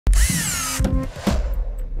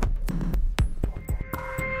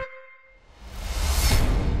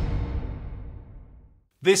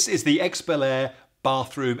This is the XPELAIR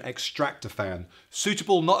bathroom extractor fan,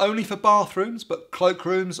 suitable not only for bathrooms, but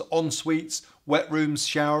cloakrooms, en-suites, wet rooms,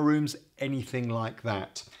 shower rooms, anything like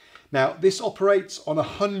that. Now, this operates on a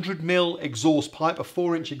 100mm exhaust pipe, a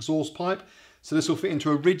 4-inch exhaust pipe, so this will fit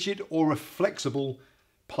into a rigid or a flexible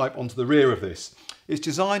pipe onto the rear of this. It's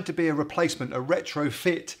designed to be a replacement, a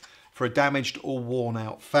retrofit for a damaged or worn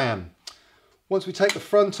out fan. Once we take the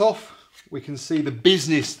front off, we can see the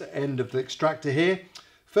business end of the extractor here.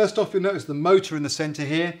 First off, you'll notice the motor in the center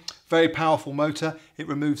here, very powerful motor. It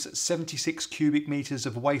removes 76 cubic meters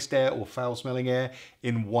of waste air or foul smelling air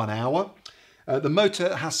in 1 hour. The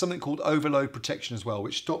motor has something called overload protection as well,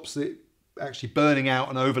 which stops it actually burning out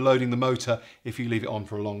and overloading the motor if you leave it on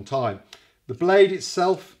for a long time. The blade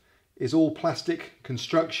itself is all plastic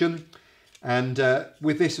construction, and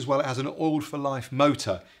with this as well, it has an oiled for life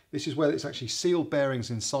motor. This is where it's actually sealed bearings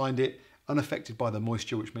inside it, unaffected by the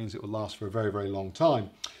moisture, which means it will last for a very, very long time.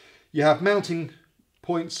 You have mounting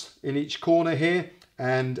points in each corner here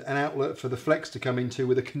and an outlet for the flex to come into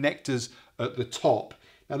with the connectors at the top.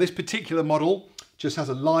 Now, this particular model just has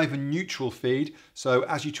a live and neutral feed, so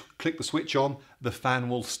as you click the switch on, the fan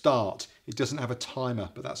will start. It doesn't have a timer,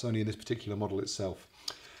 but that's only in this particular model itself.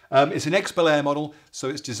 It's an XPELAIR model, so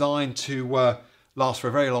it's designed to last for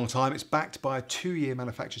a very long time. It's backed by a 2-year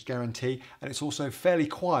manufacturer's guarantee, and it's also fairly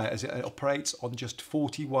quiet as it operates on just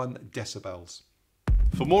 41 decibels.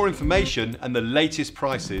 For more information and the latest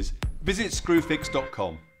prices, visit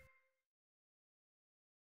screwfix.com.